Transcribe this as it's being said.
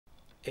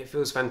It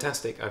feels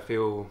fantastic. I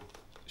feel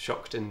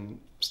shocked and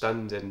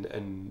stunned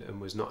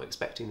and was not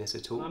expecting this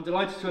at all. I'm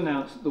delighted to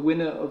announce the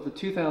winner of the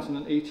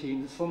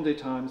 2018 Sunday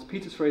Times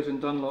Peters, Fraser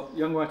Dunlop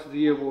Young Writer of the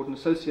Year Award in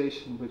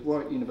association with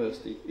Warwick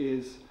University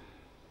is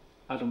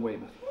Adam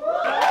Weymouth.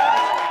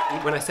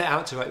 When I set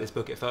out to write this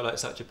book, it felt like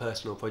such a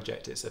personal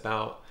project. It's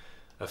about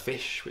a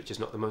fish, which is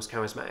not the most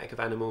charismatic of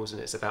animals,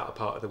 and it's about a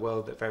part of the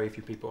world that very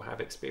few people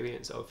have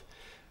experience of.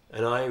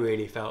 And I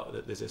really felt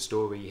that there's a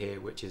story here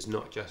which is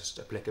not just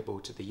applicable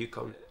to the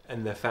Yukon.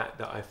 And the fact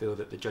that I feel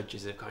that the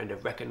judges have kind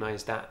of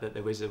recognised that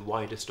there is a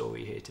wider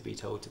story here to be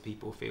told to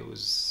people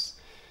feels,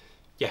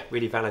 yeah,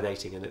 really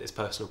validating, and that this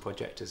personal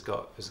project has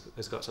got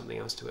something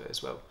else to it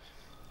as well.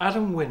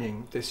 Adam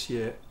winning this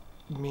year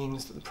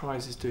means that the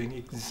prize is doing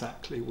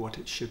exactly what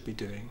it should be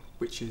doing,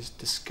 which is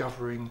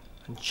discovering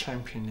and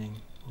championing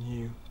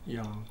new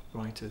young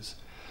writers.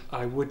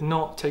 I would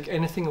not take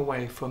anything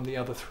away from the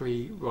other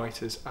three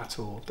writers at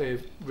all.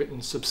 They've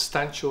written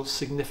substantial,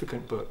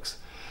 significant books,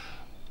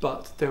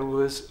 but there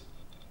was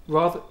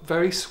rather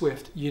very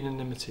swift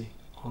unanimity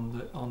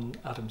on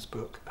Adam's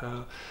book,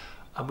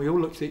 and we all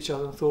looked at each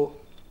other and thought,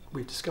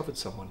 we've discovered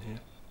someone here.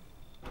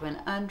 When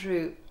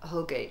Andrew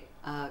Holgate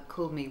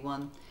called me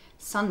one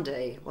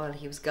Sunday while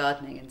he was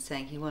gardening and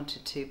saying he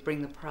wanted to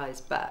bring the prize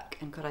back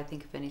and could I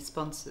think of any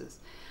sponsors,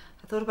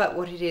 I thought about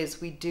what it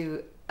is we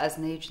do as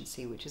an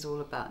agency, which is all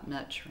about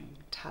nurturing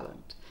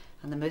talent.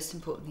 And the most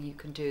important thing you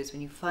can do is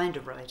when you find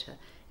a writer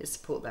is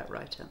support that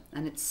writer.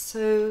 And it's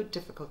so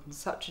difficult and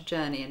such a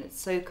journey, and it's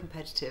so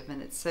competitive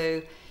and it's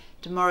so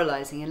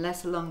demoralizing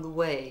unless along the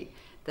way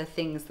there are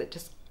things that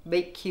just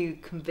make you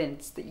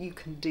convinced that you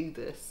can do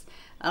this.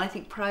 And I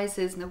think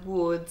prizes and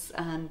awards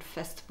and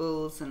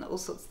festivals and all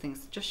sorts of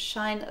things just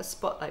shine a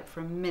spotlight for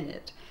a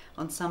minute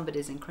on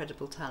somebody's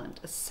incredible talent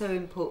are so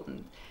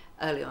important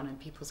early on in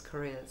people's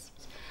careers.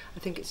 I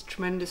think it's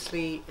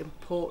tremendously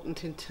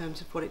important in terms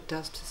of what it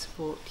does to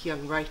support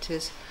young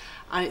writers,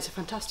 and it's a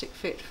fantastic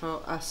fit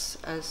for us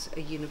as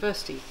a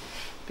university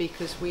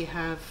because we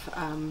have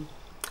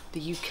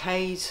the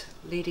UK's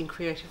leading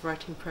creative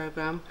writing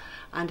programme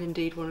and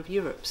indeed one of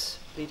Europe's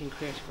leading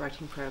creative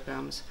writing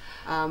programmes.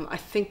 I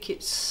think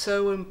it's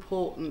so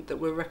important that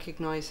we're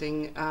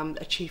recognising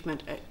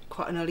achievement at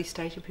quite an early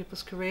stage in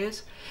people's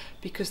careers,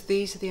 because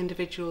these are the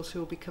individuals who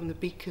will become the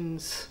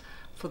beacons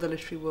for the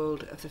literary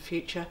world of the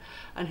future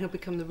and who'll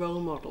become the role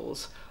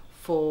models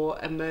for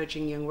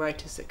emerging young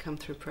writers that come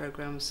through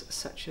programmes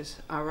such as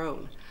our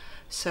own.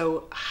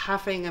 So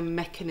having a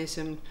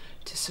mechanism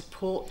to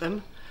support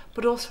them,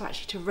 but also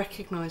actually to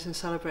recognise and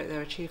celebrate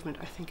their achievement,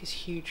 I think is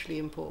hugely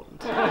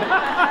important.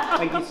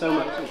 Thank you so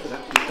much. It's an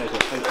absolute pleasure.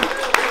 Thank you.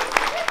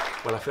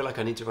 Well, I feel like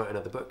I need to write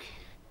another book.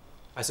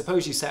 I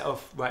suppose you set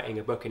off writing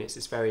a book and it's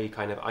this very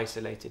kind of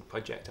isolated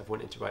project. I've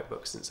wanted to write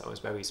books since I was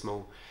very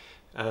small.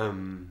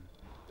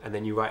 And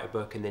then you write a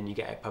book and then you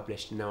get it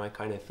published, and now I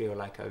kind of feel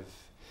like I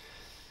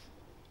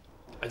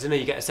don't know,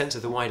 you get a sense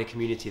of the wider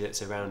community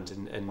that's around,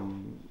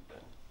 and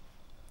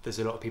there's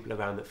a lot of people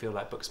around that feel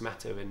like books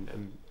matter,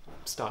 and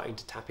starting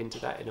to tap into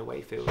that in a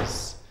way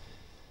feels,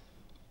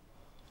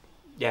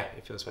 yeah,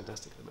 it feels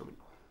fantastic at the moment.